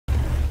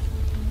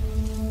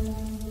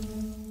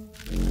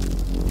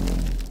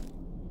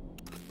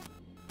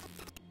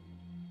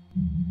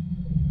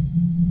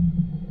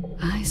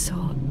I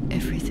saw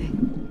everything.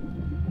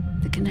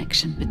 The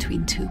connection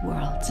between two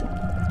worlds.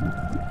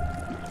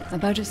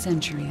 About a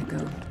century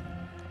ago,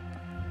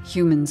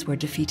 humans were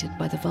defeated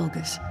by the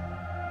Vulgus.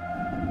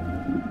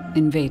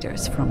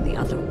 Invaders from the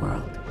other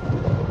world.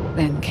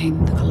 Then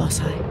came the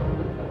Colossi,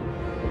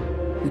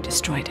 who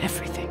destroyed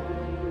everything.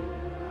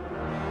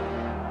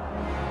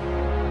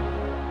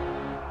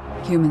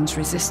 Humans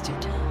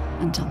resisted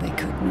until they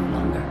could no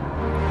longer.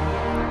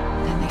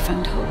 Then they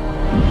found hope.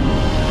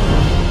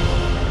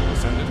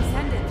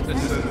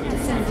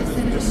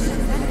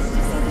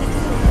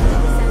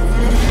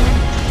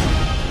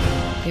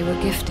 They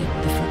were gifted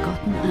the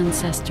forgotten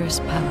ancestors'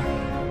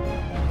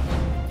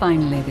 power.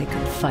 Finally, they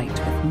could fight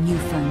with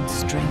newfound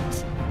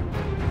strength.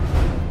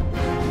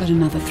 But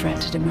another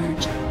threat had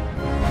emerged.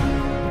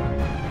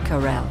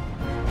 Karel,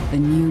 the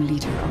new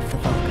leader of the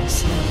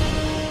Vulgus.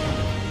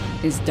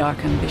 His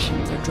dark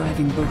ambitions are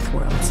driving both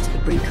worlds to the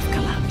brink of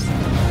collapse.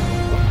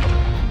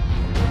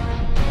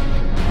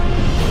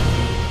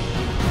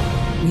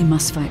 We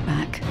must fight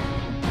back.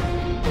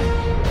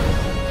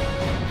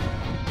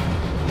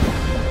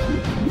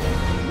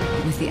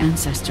 With the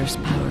ancestors'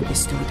 power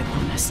bestowed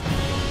upon us.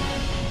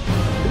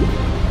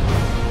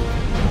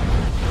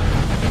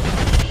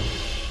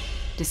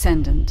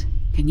 Descendant,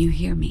 can you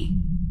hear me?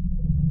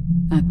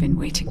 I've been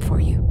waiting for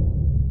you.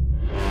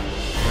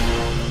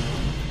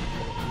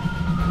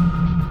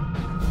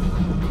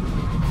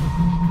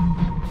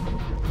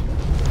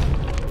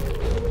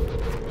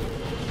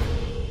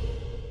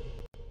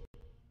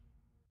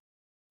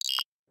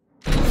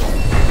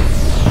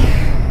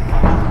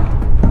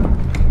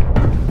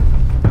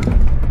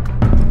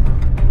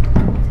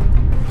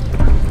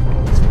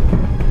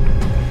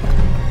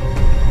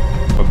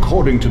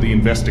 According to the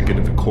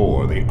investigative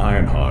core, the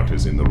Ironheart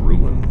is in the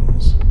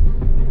ruins.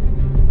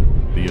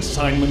 The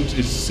assignment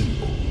is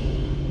simple.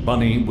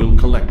 Bunny will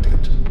collect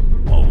it,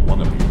 while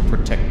one of you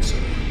protects her.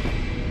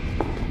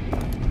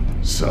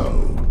 So,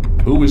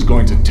 who is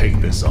going to take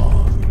this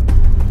on?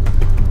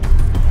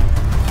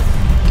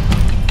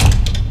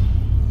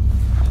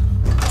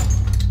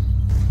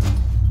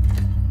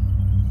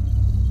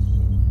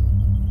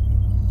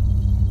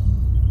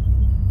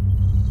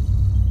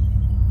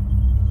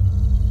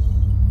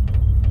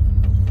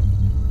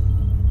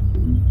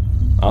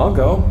 I'll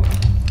go.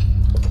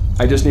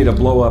 I just need to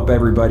blow up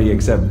everybody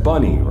except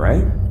Bunny,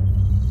 right?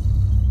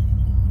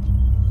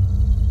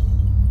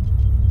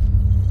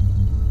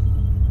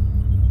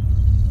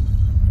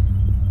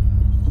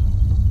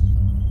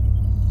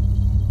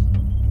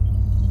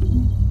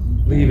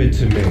 Leave it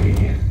to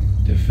me.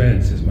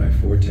 Defense is my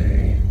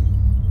forte.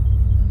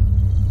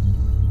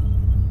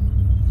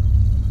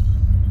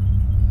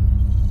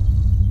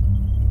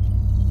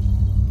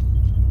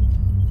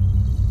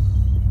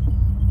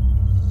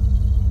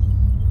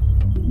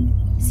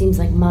 Seems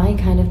like my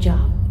kind of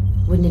job.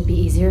 Wouldn't it be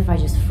easier if I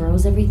just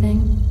froze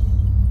everything?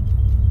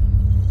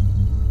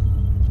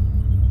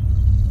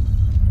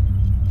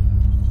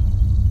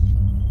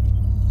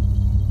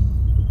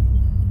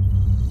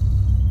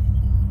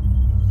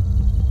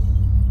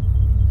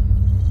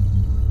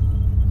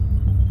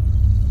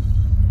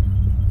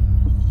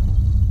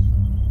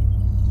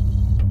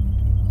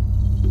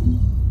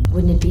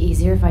 Wouldn't it be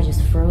easier if I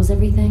just froze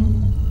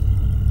everything?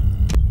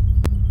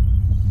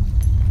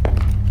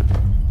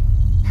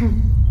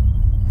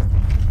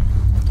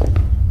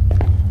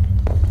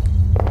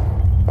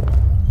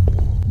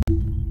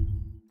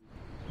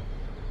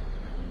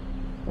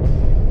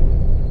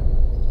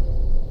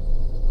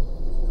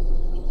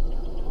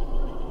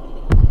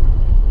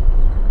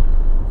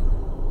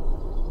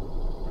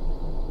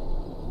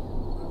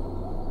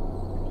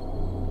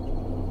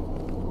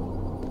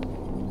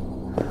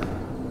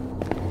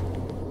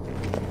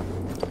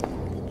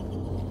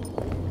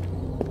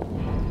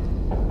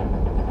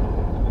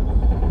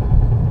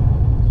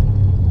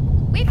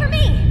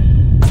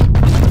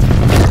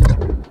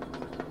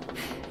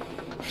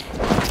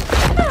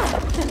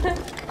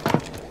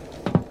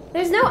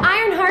 There's no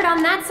Ironheart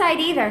on that side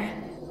either.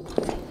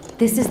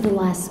 This is the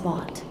last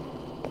spot.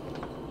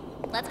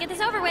 Let's get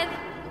this over with.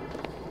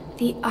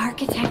 The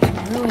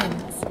Architect's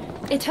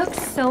ruins. It took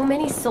so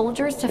many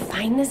soldiers to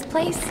find this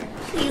place.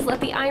 Please let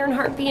the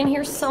Ironheart be in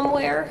here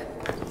somewhere.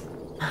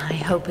 I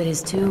hope it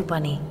is too,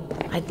 Bunny.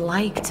 I'd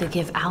like to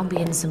give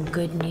Albion some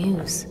good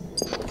news.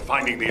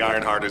 Finding the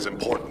Ironheart is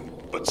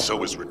important, but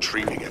so is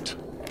retrieving it.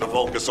 The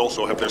Vulgus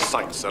also have their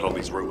sights set on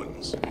these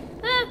ruins.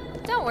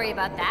 Don't worry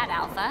about that,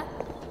 Alpha.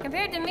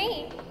 Compared to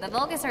me, the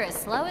Vulgus are as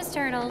slow as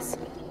turtles.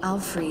 I'll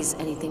freeze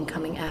anything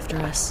coming after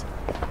us.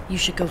 You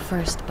should go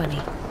first, Bunny.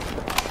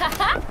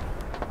 Haha!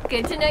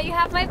 Good to know you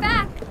have my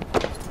back.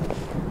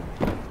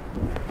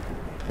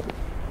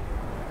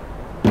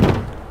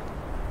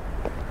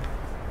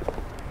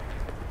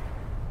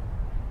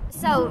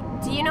 So,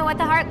 do you know what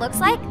the heart looks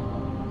like?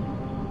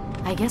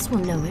 I guess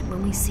we'll know it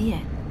when we see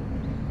it.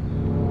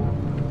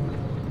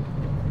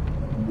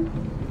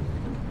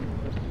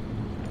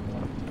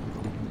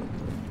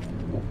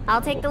 I'll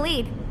take the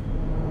lead.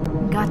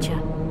 Gotcha.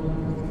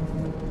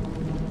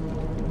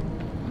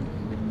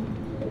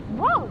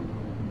 Whoa!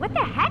 What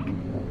the heck?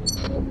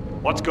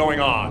 What's going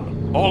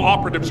on? All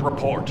operatives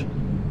report.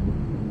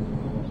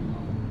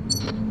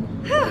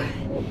 Whew.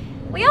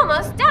 We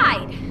almost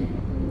died.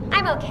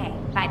 I'm okay,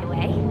 by the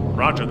way.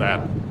 Roger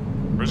that.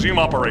 Resume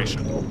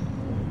operation.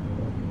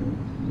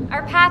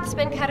 Our path's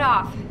been cut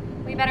off.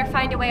 We better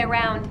find a way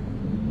around.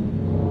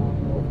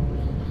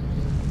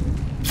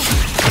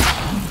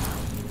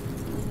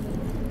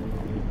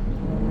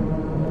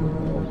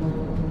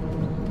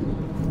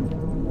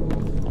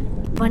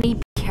 Bunny,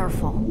 be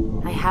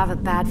careful. I have a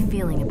bad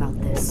feeling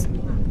about this.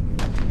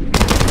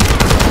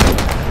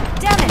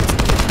 Damn it!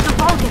 The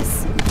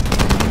Vulgus!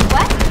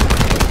 What?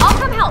 I'll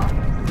come help!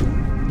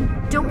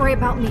 Don't worry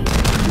about me.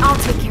 I'll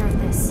take care of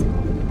this.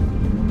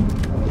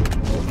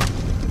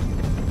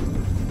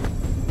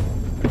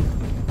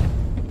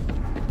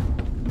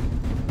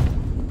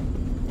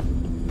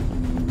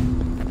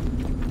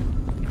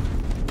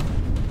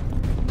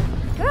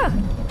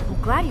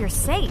 I'm glad you're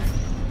safe.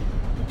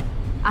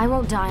 I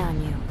won't die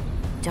on you.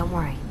 Don't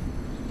worry.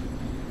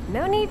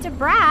 No need to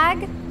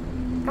brag.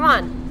 Come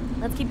on,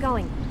 let's keep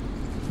going.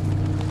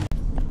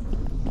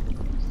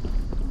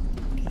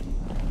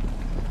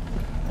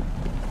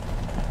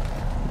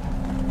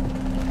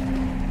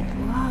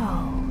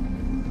 Whoa.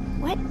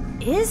 What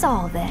is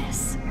all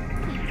this?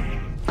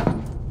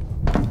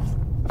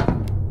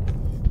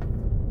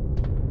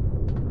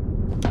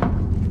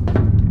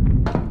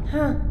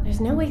 Huh,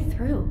 there's no way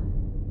through.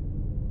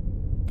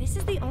 This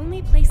is the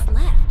only place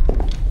left.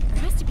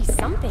 There has to be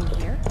something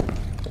here.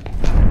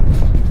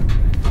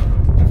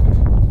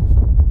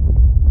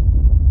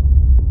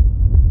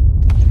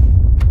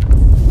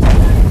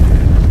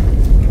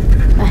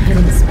 A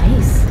hidden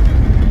space.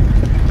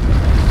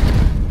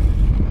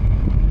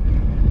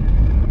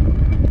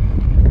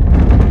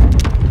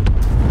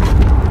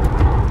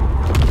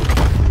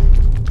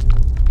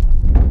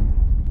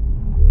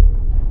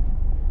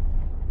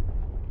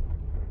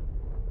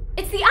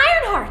 It's the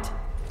Ironheart!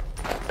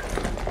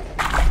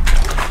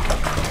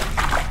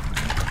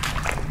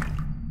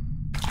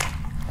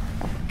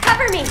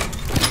 Cover me!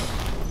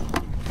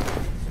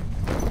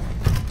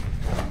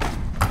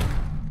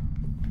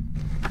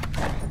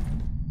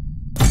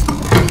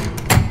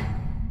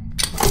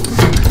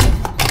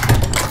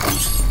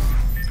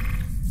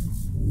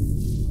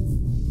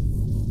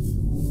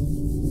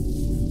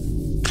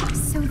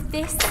 So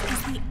this is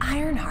the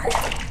Ironheart.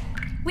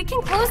 We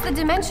can close the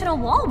dimensional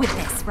wall with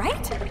this,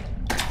 right?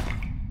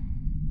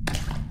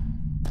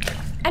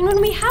 And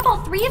when we have all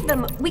three of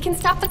them, we can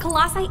stop the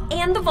Colossi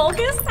and the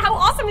Vulgus? How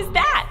awesome is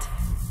that?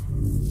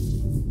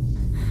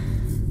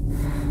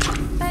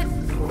 But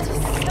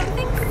does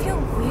something feel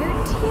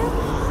weird to you?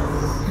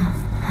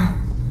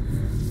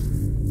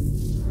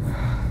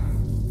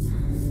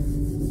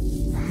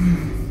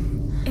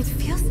 It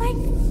feels like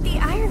the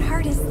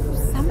Ironheart is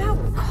somehow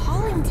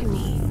calling to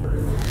me.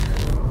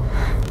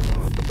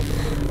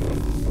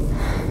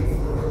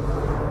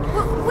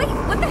 Wait,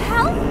 what the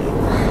hell?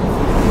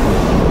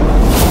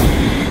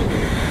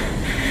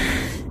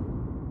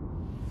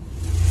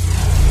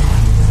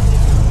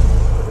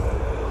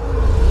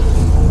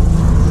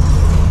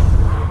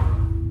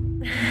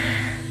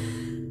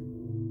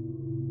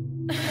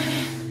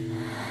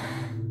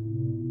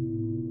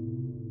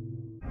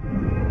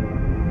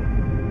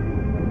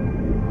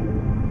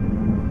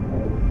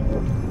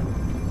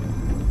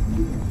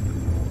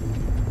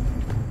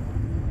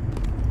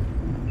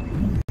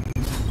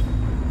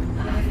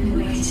 I've been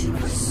waiting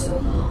for so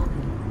long.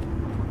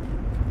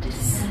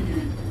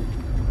 Descendant.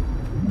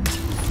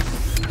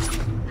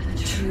 A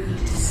true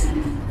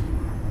descendant.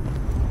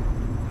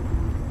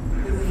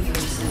 Prove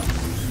yourself.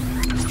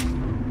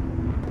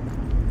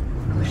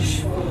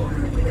 Push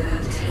forward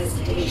without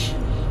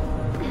hesitation.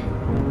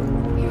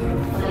 You're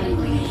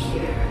finally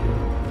here.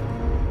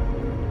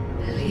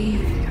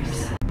 Believe in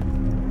yourself.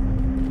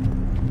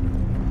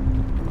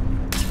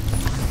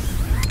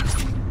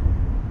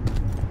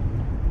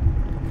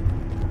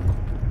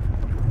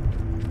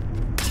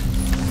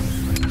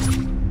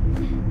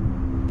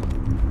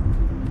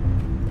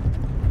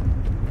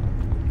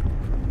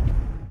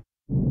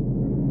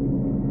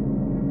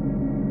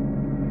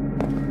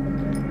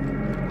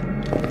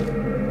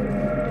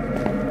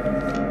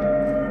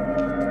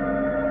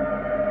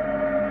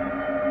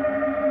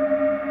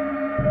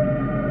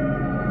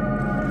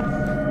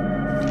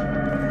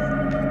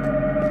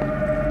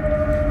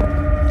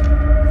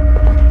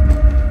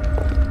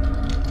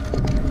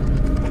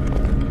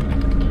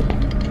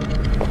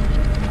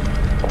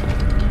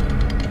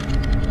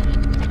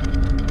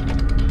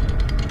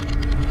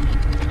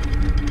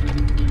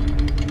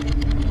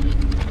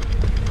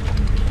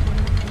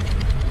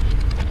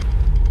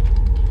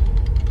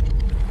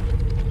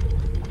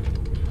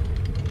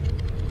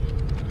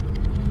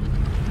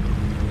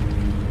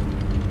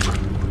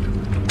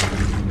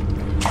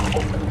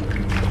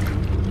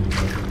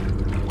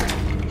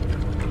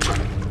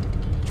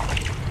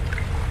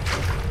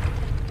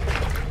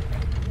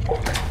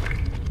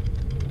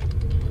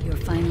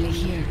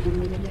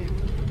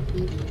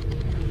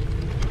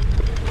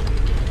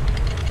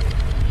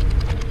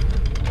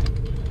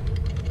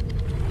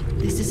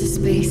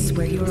 is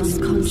where your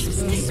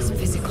unconscious takes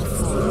physical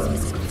form.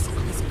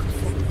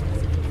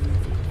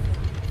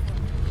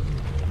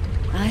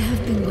 I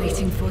have been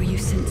waiting for you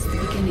since the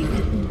beginning.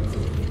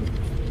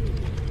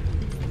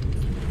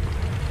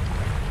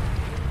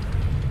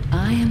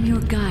 I am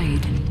your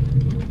guide.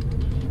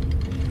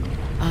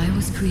 I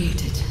was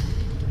created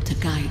to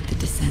guide the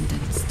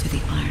Descendants to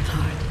the Iron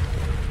Heart.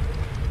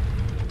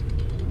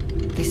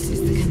 This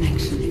is the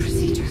connection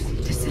procedure,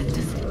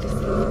 Descendant.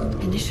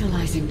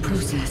 Initializing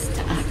process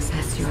to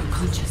access your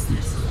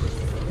consciousness.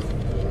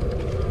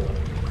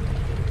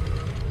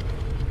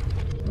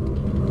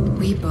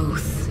 We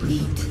both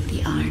need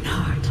the Iron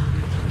Heart.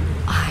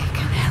 I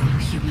can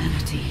help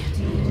humanity,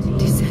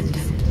 Descendant.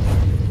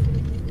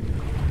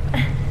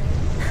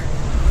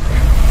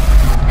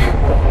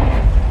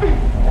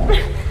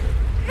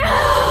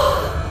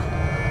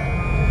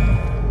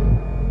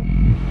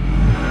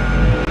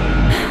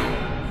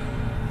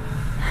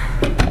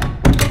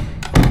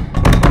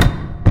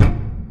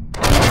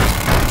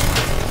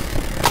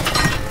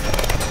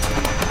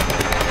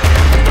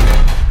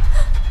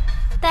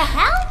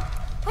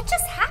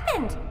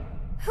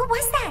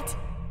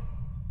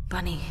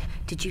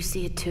 Did you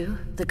see it too,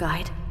 the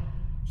guide?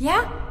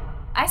 Yeah,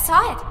 I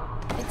saw it.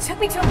 It took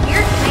me to a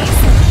weird place.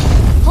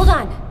 Hold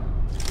on.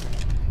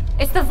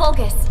 It's the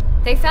Vulgus.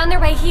 They found their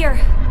way here.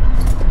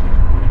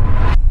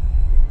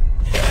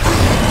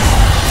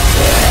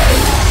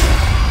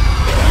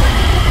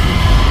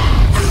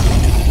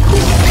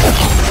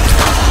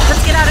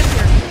 Let's get out of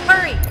here.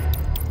 Hurry!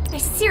 I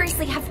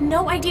seriously have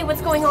no idea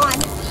what's going on.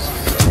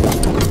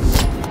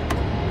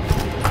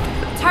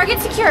 Target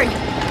secured.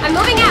 I'm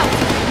moving out.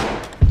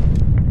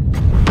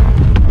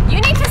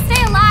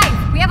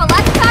 We have a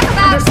lot to talk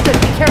about! Understood,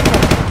 be careful.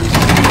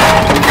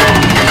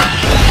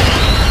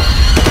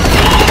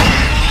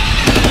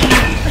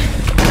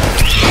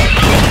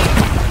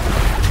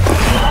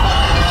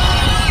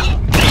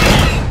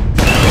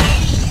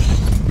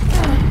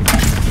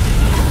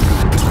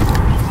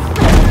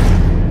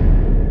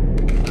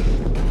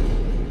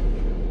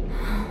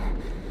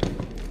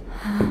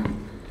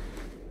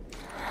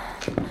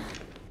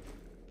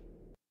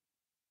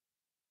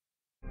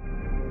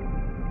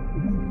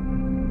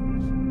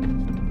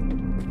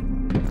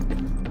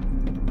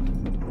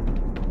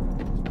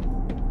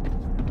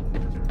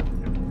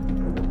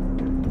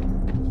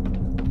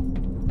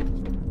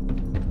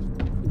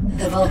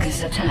 The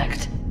Vulgus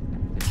attacked.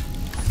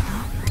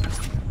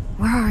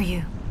 Where are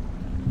you?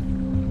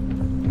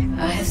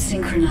 I have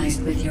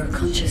synchronized with your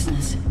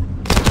consciousness.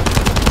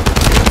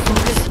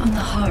 Focus on the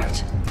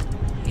heart.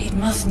 It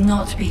must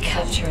not be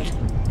captured.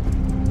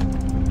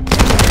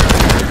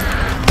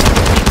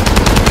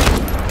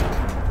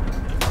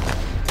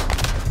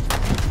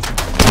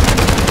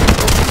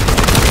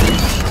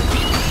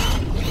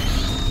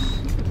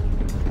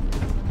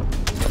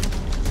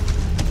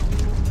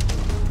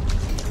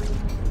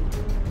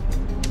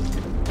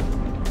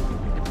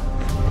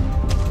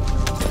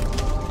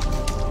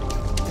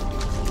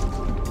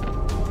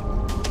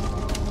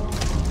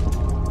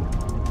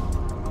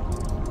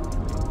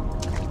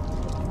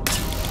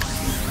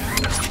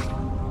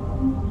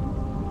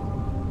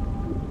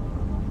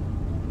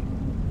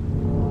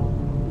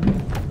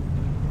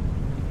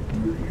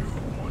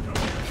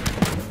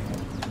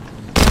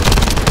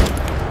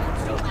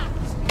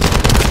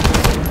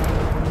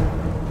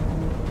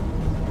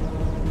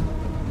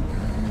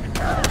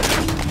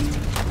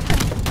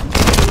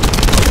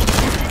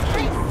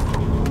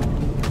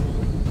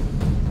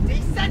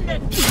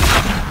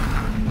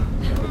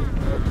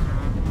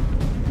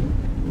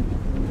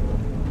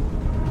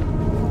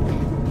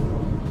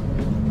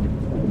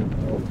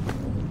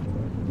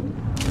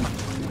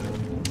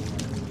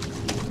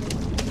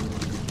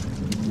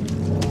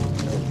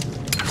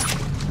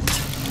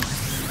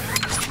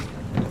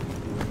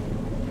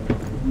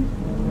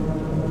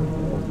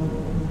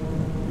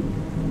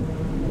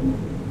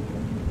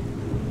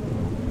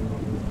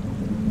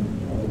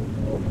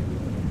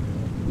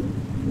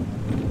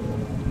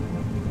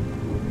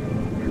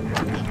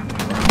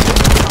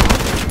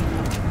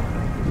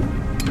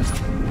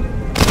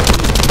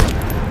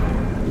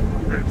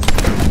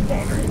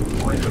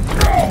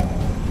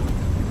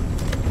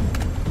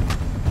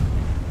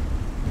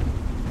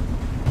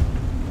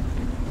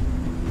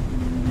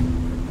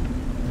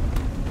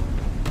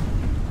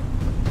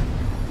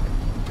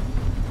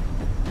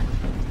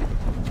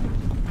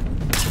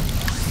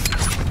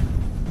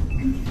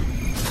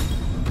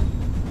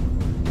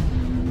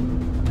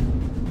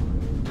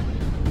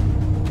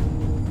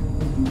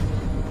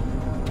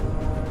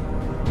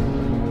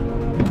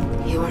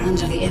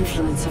 Under the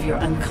influence of your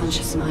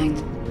unconscious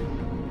mind.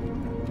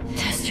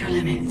 Test your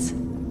limits.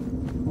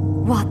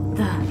 What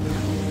the?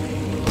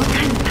 What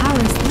kind of power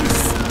is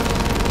this?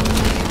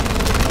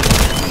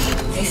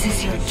 This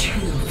is your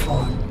true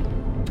form.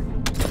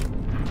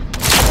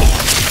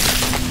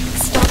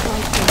 Stop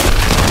right there.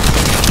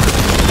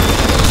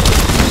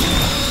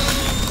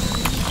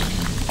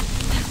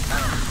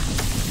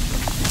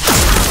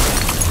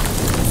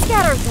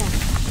 Scatter them.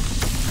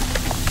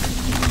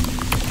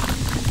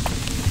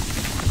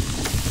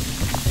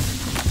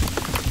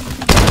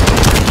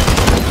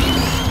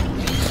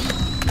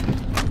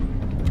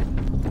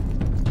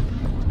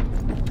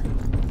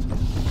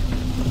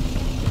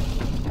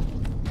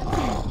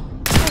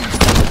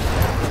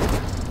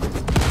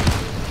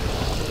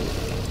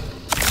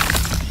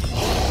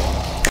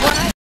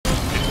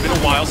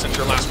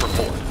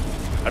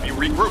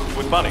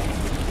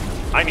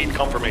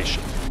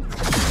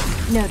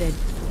 Noted.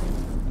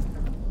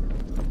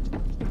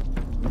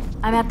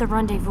 I'm at the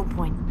rendezvous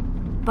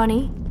point.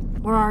 Bunny,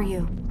 where are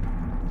you?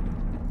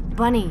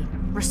 Bunny,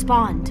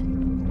 respond.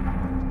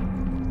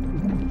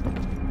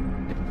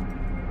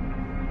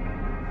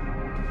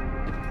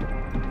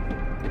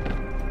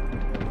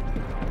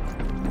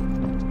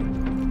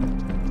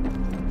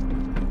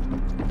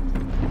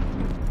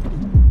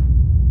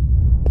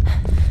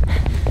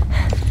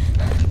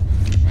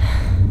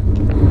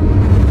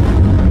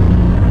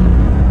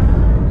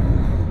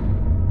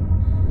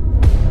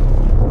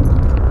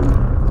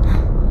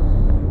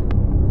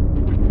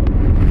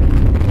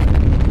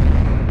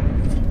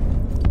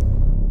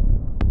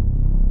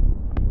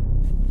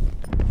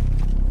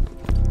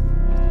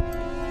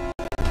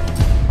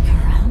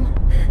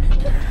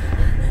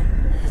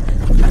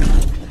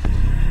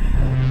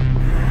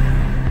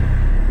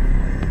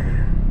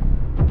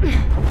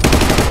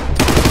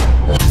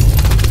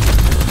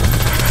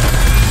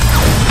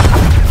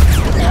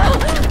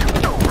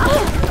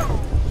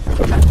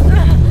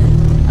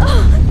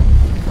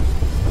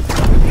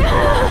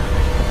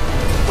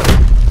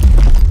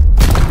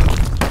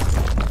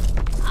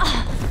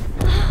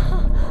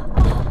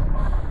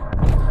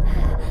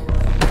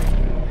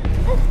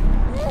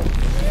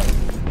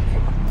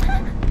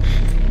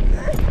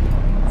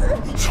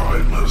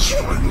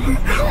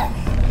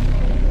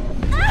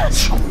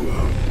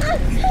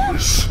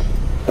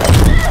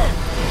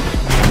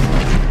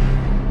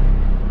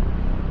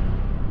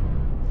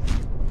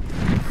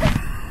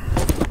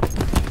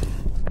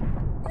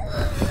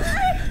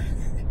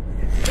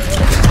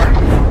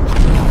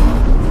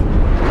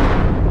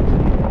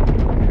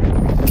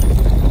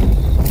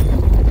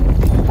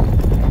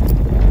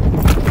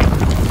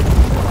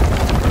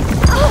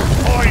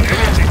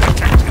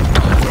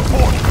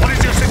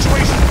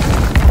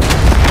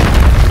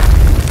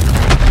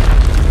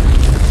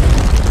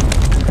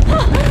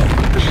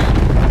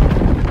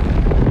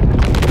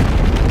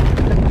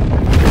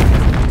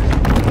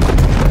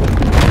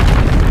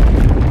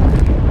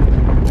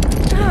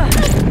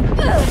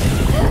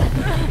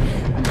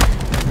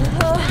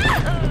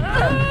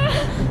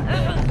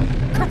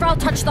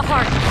 Touch the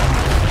heart.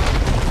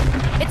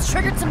 It's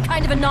triggered some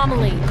kind of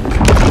anomaly.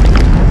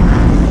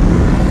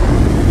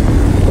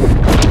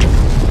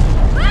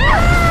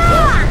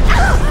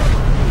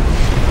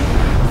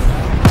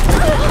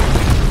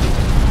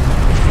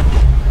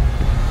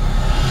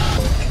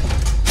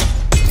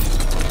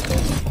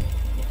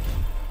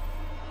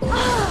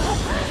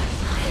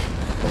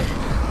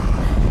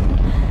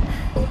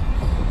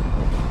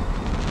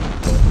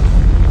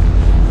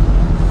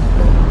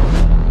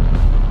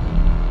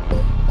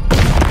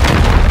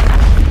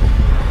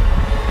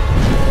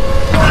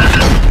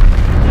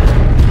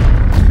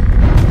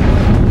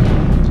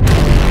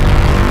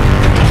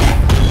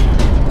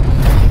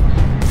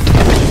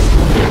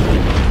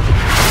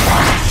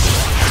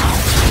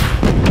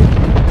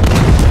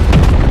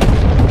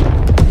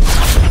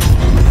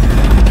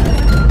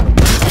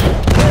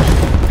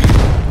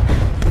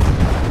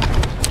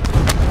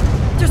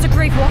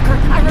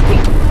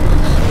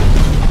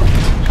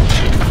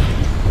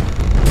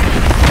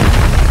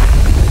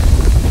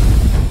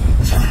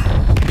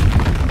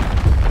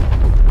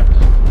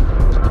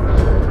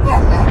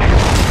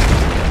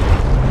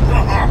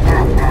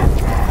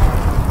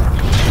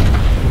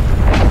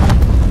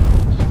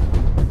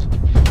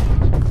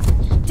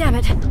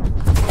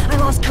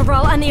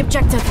 The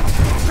objective.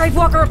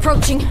 Gravewalker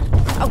approaching.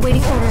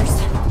 Awaiting orders.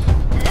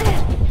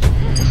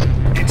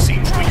 It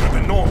seems weaker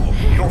than normal.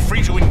 You're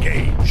free to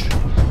engage.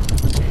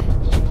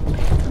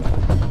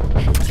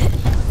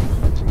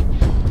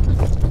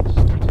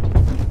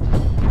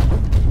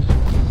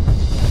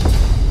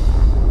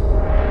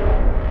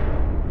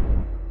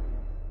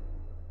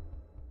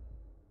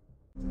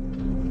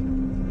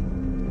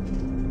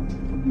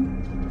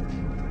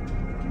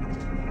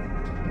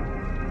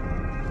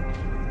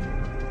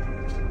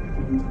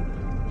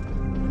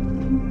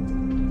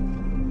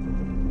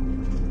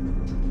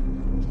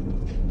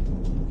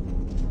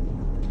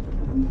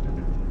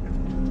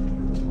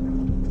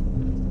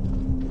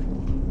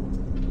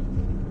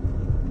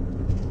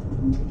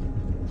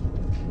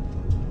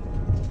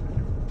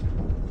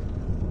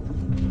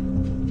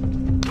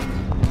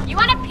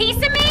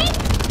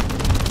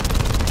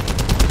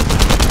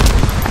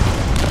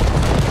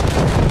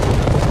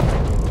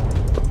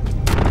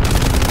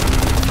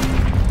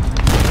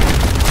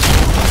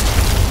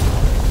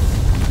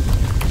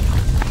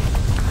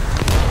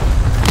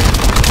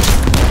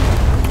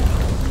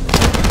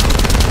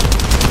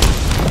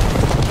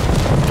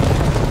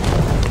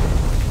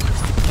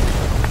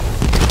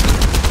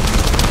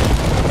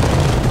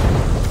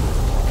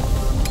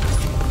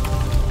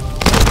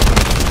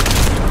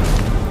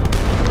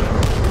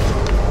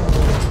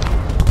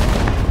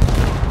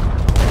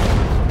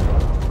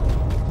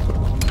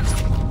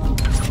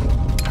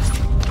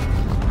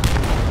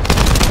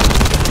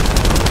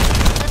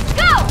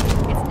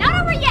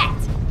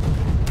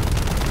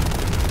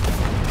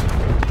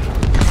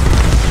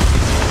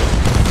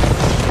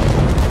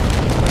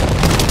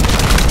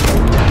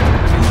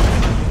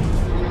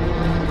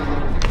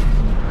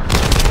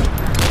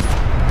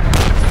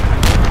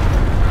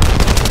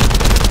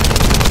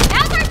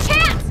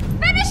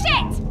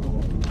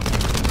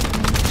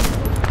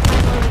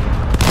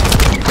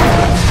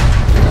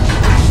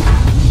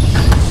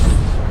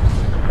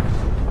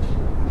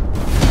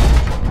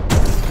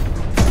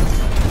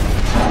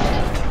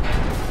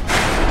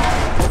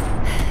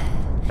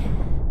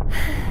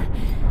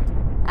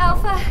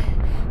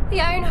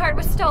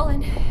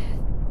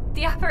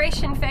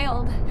 operation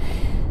failed.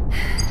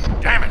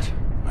 Damn it!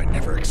 I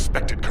never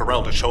expected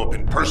Corell to show up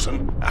in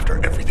person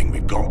after everything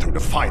we've gone through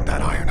to find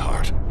that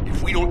Ironheart.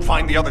 If we don't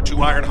find the other two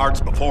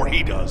Ironhearts before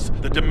he does,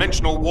 the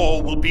dimensional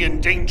wall will be in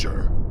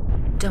danger.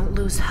 Don't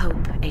lose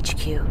hope,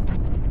 HQ.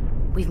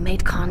 We've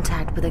made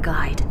contact with a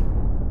guide.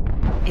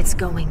 It's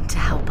going to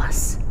help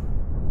us.